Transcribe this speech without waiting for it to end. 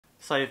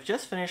So I've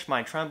just finished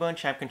my Trombone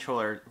Champ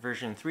controller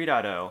version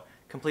 3.0,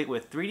 complete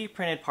with 3D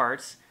printed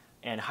parts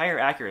and higher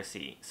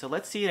accuracy. So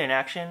let's see it in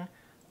action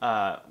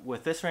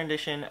with this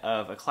rendition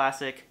of a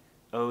classic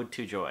Ode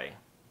to Joy.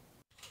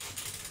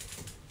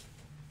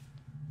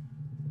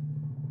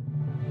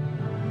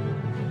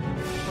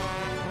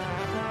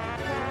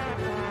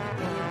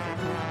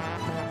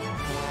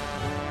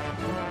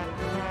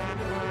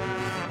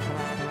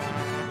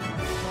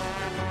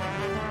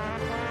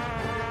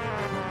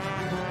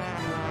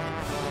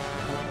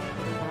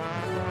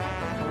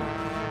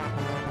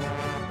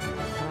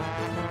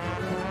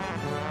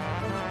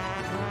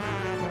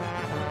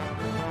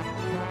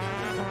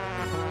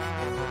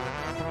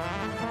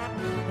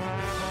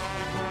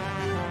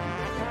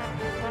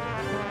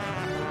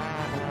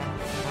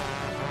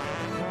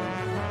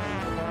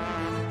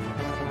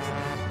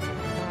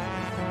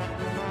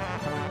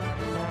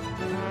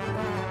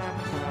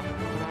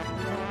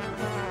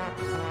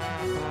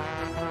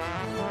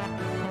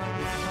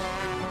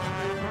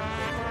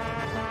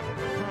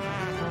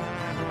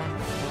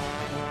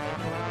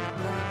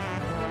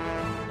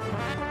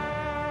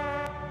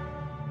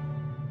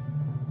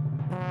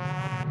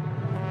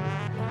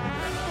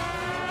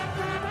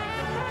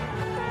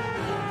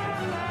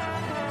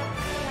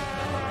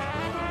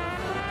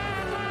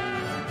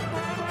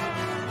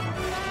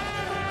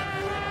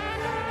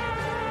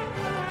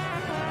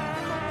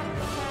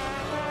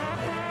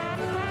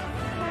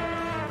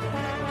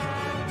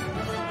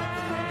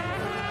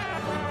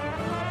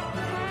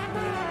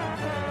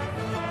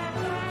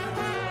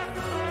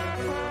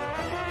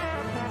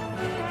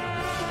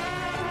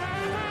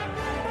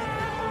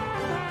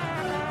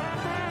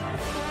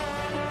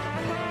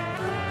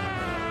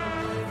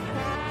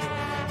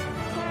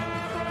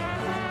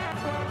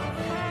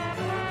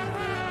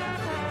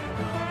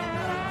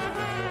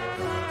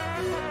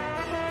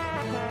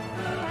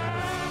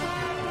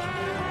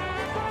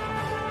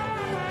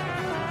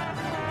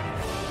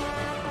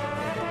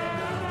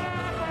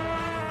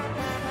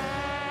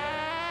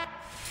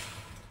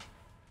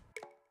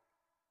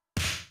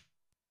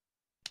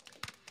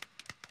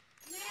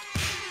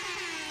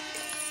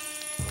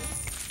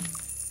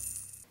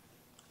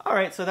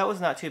 Alright, so that was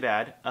not too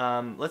bad.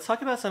 Let's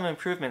talk about some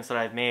improvements that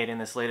I've made in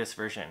this latest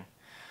version.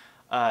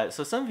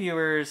 So some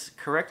viewers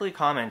correctly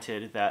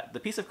commented that the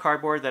piece of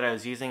cardboard that I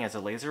was using as a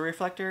laser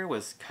reflector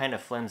was kind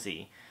of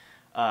flimsy.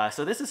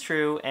 So this is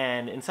true,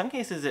 and in some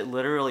cases it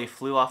literally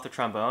flew off the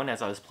trombone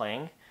as I was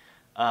playing,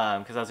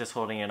 because I was just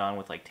holding it on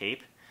with like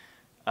tape.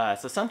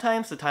 So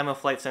sometimes the time of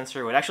flight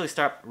sensor would actually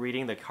stop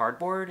reading the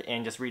cardboard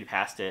and just read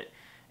past it,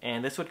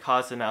 and this would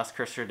cause the mouse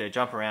cursor to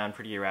jump around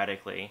pretty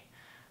erratically.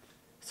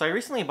 So I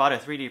recently bought a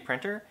 3D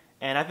printer,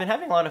 and I've been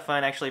having a lot of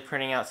fun actually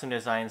printing out some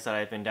designs that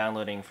I've been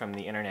downloading from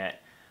the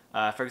internet.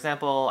 For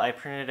example, I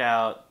printed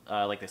out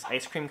like this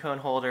ice cream cone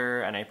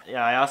holder, and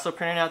I also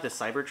printed out this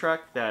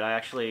Cybertruck that I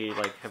actually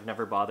have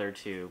never bothered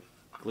to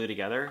glue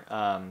together.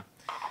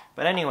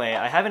 But anyway,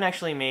 I haven't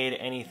actually made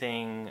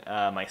anything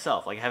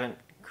myself. I haven't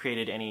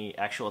created any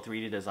actual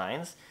 3D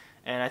designs,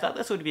 and I thought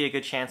this would be a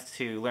good chance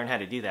to learn how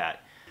to do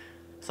that.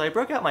 So I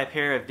broke out my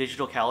pair of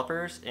digital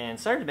calipers and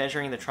started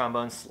measuring the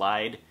trombone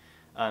slide.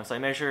 So I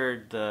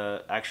measured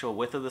the actual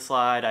width of the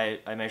slide,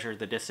 I measured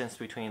the distance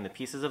between the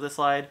pieces of the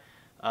slide,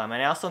 and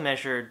I also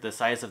measured the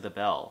size of the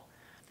bell.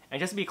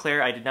 And just to be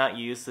clear, I did not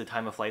use the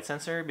time of flight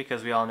sensor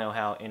because we all know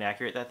how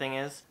inaccurate that thing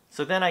is.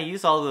 So then I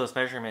used all of those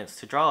measurements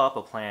to draw up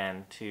a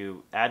plan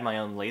to add my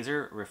own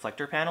laser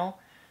reflector panel,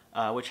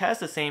 which has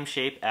the same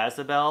shape as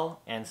the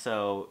bell, and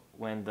so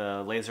when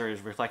the laser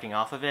is reflecting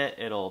off of it,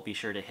 it'll be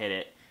sure to hit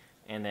it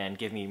and then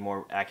give me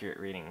more accurate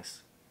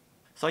readings.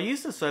 So I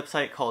used this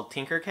website called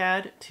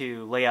Tinkercad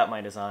to lay out my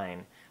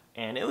design,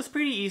 and it was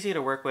pretty easy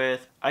to work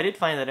with. I did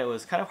find that it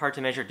was kind of hard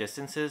to measure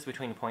distances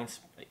between points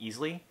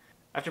easily.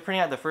 After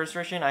printing out the first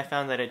version, I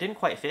found that it didn't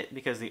quite fit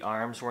because the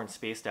arms weren't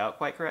spaced out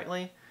quite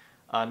correctly.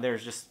 They were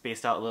just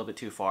spaced out a little bit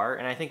too far,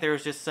 and I think there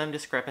was just some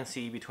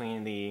discrepancy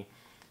between the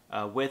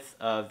width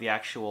of the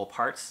actual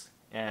parts,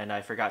 and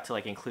I forgot to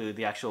include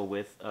the actual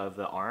width of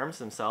the arms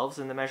themselves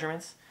in the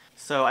measurements.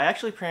 So I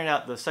actually printed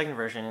out the second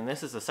version, and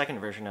this is the second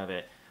version of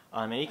it.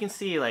 And you can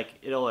see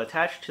it'll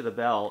attach to the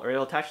bell, or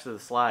it'll attach to the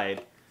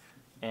slide,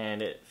 and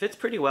it fits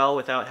pretty well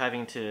without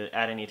having to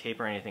add any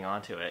tape or anything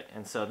onto it.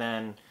 And so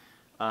then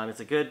it's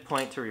a good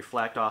point to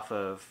reflect off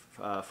of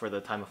for the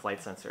time of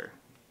flight sensor.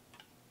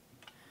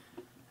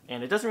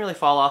 And it doesn't really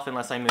fall off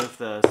unless I move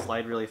the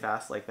slide really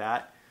fast like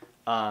that.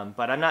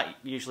 But I'm not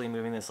usually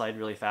moving the slide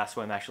really fast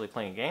when I'm actually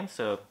playing a game,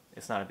 so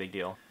it's not a big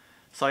deal.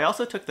 So I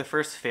also took the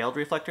first failed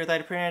reflector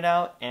that I printed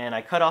out, and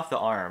I cut off the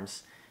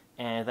arms.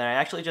 And then I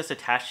actually just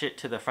attached it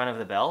to the front of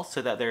the bell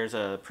so that there's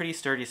a pretty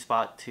sturdy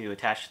spot to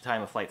attach the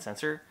time of flight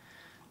sensor.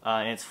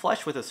 And it's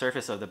flush with the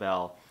surface of the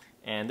bell.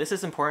 And this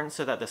is important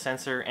so that the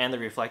sensor and the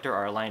reflector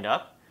are lined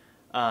up.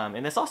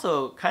 And this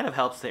also kind of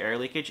helps the air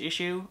leakage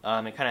issue.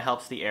 It kind of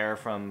helps the air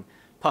from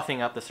puffing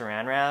up the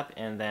saran wrap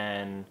and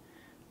then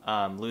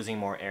losing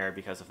more air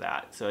because of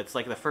that. So it's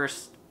like the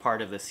first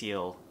part of the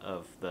seal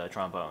of the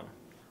trombone.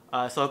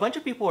 So a bunch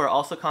of people are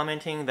also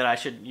commenting that I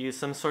should use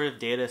some sort of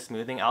data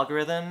smoothing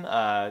algorithm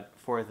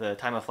for the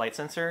time of flight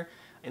sensor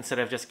instead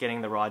of just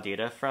getting the raw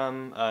data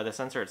from the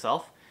sensor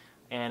itself.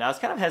 And I was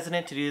kind of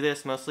hesitant to do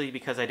this mostly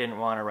because I didn't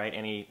want to write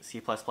any C++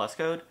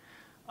 code.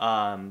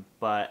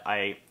 But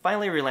I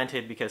finally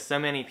relented because so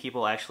many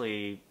people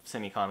actually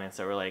sent me comments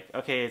that were like,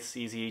 okay, it's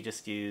easy,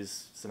 just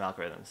use some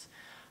algorithms.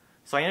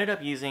 So I ended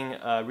up using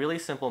a really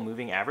simple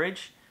moving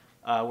average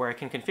where I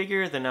can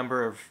configure the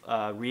number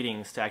of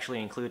readings to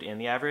actually include in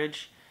the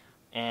average.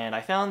 And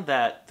I found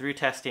that through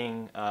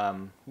testing,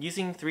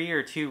 using 3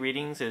 or 2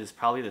 readings is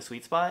probably the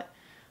sweet spot.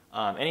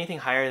 Anything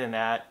higher than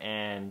that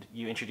and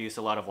you introduce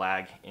a lot of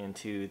lag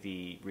into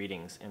the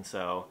readings. And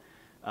so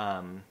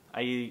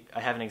I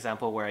have an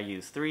example where I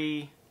use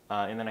 3,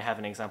 and then I have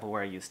an example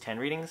where I use 10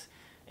 readings.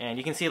 And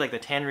you can see like the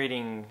 10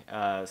 reading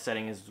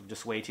setting is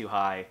just way too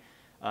high.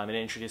 It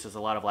introduces a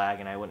lot of lag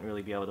and I wouldn't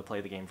really be able to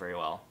play the game very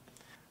well.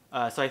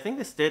 So I think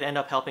this did end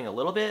up helping a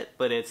little bit,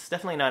 but it's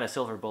definitely not a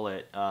silver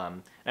bullet.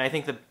 And I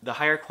think the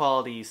higher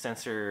quality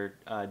sensor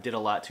did a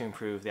lot to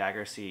improve the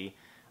accuracy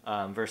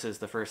versus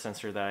the first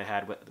sensor that I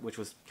had, which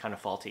was kind of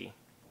faulty.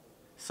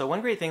 So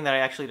one great thing that I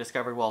actually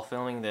discovered while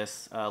filming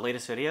this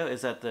latest video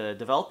is that the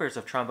developers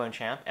of Trombone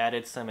Champ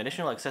added some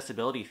additional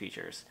accessibility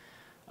features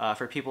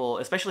for people,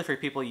 especially for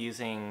people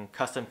using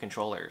custom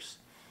controllers.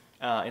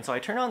 And so I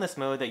turned on this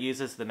mode that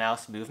uses the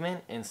mouse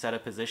movement instead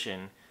of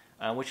position,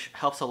 which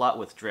helps a lot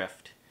with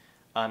drift.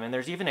 And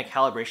there's even a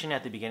calibration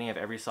at the beginning of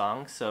every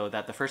song so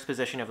that the first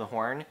position of the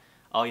horn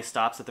always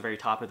stops at the very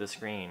top of the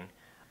screen.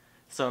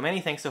 So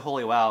many thanks to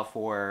Holy Wow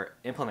for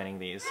implementing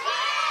these.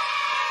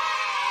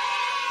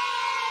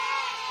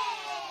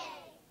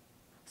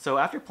 So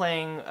after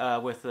playing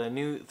with the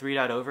new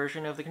 3.0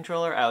 version of the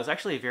controller, I was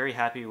actually very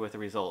happy with the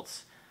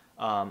results.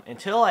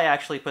 Until I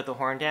actually put the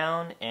horn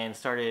down and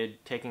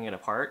started taking it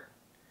apart.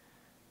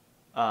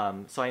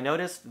 So I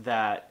noticed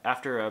that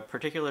after a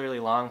particularly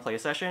long play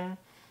session,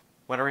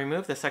 when I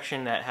removed the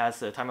section that has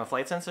the time of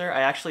flight sensor,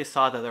 I actually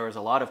saw that there was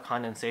a lot of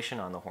condensation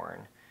on the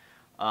horn.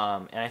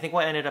 And I think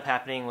what ended up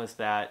happening was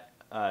that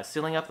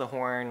sealing up the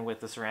horn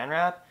with the saran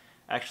wrap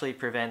actually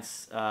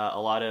prevents a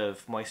lot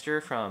of moisture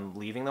from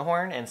leaving the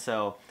horn, and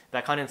so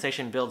that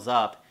condensation builds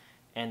up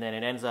and then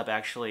it ends up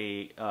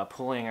actually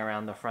pulling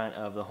around the front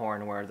of the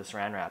horn where the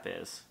saran wrap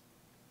is.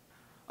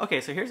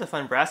 Okay, so here's a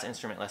fun brass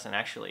instrument lesson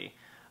actually.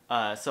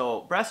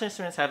 So brass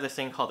instruments have this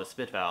thing called a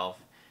spit valve,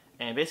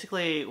 and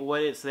basically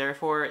what it's there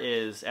for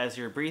is as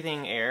you're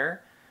breathing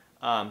air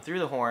through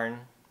the horn,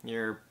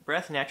 your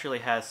breath naturally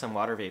has some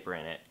water vapor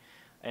in it,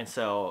 and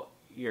so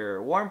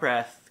your warm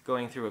breath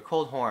going through a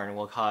cold horn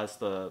will cause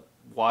the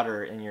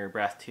water in your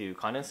breath to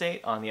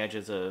condensate on the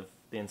edges of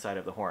the inside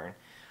of the horn.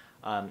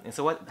 And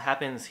so what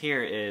happens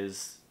here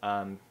is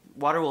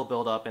water will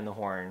build up in the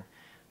horn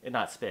and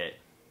not spit.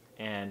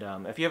 And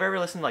if you've ever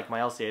listened to like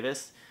Miles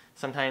Davis,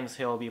 sometimes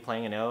he'll be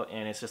playing a note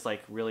and it's just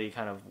like really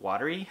kind of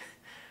watery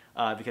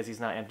because he's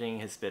not emptying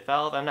his spit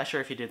valve. I'm not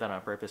sure if he did that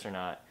on purpose or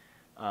not,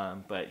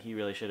 but he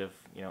really should have,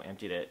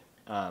 emptied it.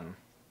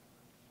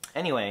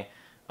 Anyway,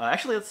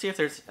 actually let's see if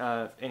there's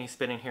any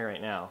spit in here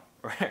right now,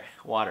 or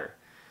water.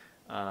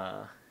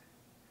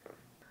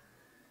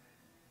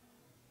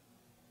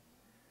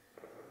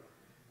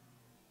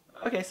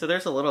 Okay, so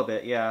there's a little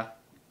bit, yeah,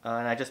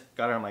 and I just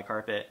got it on my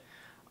carpet,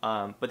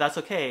 but that's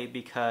okay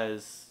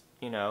because,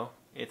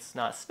 it's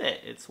not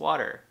spit, it's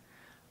water,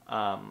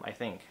 I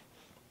think.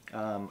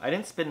 I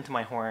didn't spit into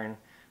my horn,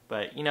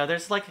 but,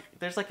 there's like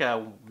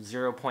a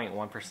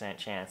 0.1%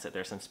 chance that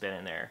there's some spit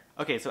in there.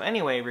 Okay, so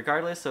anyway,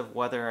 regardless of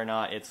whether or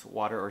not it's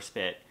water or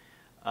spit,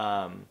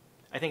 I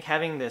think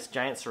having this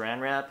giant saran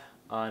wrap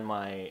on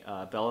my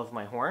bell of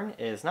my horn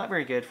is not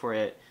very good for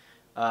it,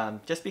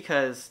 just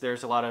because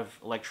there's a lot of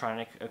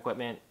electronic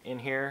equipment in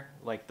here,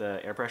 like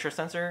the air pressure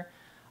sensor,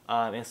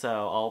 and so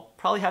I'll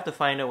probably have to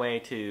find a way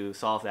to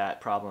solve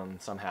that problem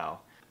somehow.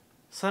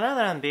 So now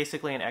that I'm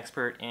basically an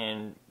expert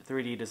in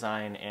 3D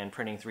design and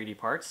printing 3D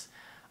parts,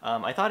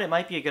 I thought it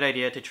might be a good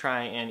idea to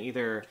try and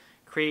either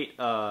create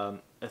a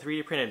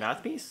 3D printed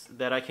mouthpiece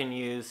that I can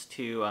use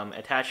to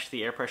attach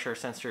the air pressure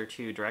sensor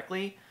to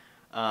directly,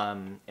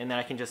 and then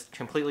I can just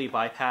completely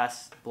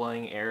bypass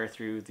blowing air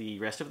through the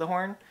rest of the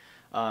horn,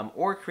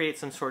 or create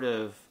some sort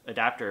of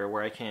adapter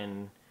where I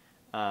can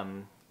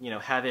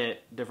have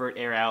it divert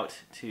air out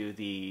to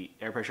the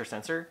air pressure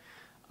sensor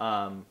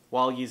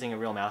while using a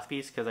real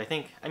mouthpiece, because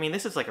I mean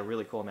this is like a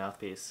really cool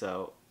mouthpiece,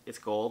 so it's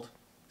gold,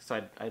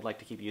 so I'd like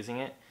to keep using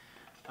it.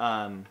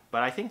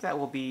 But I think that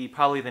will be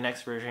probably the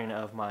next version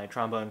of my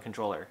trombone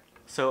controller.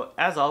 So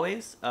as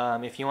always,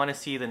 if you want to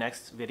see the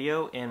next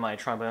video in my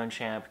Trombone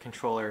Champ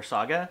controller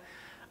saga,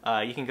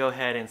 you can go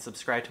ahead and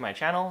subscribe to my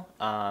channel,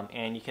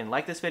 and you can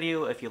like this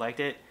video if you liked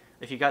it.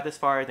 If you got this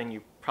far, then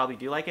you probably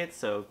do like it,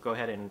 so go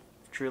ahead and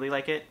truly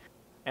like it.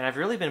 And I've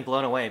really been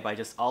blown away by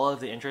just all of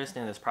the interest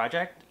in this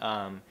project.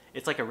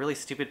 It's like a really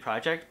stupid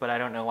project, but I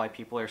don't know why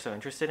people are so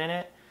interested in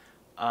it.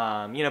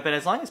 But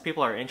as long as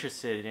people are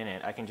interested in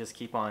it, I can just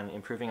keep on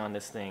improving on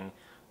this thing,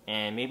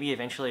 and maybe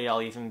eventually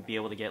I'll even be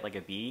able to get like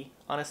a B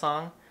on a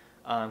song,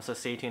 so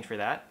stay tuned for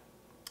that.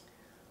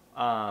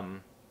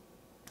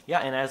 Yeah,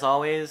 and as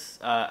always,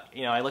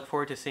 I look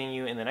forward to seeing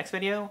you in the next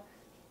video,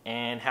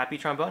 and happy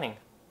tromboning!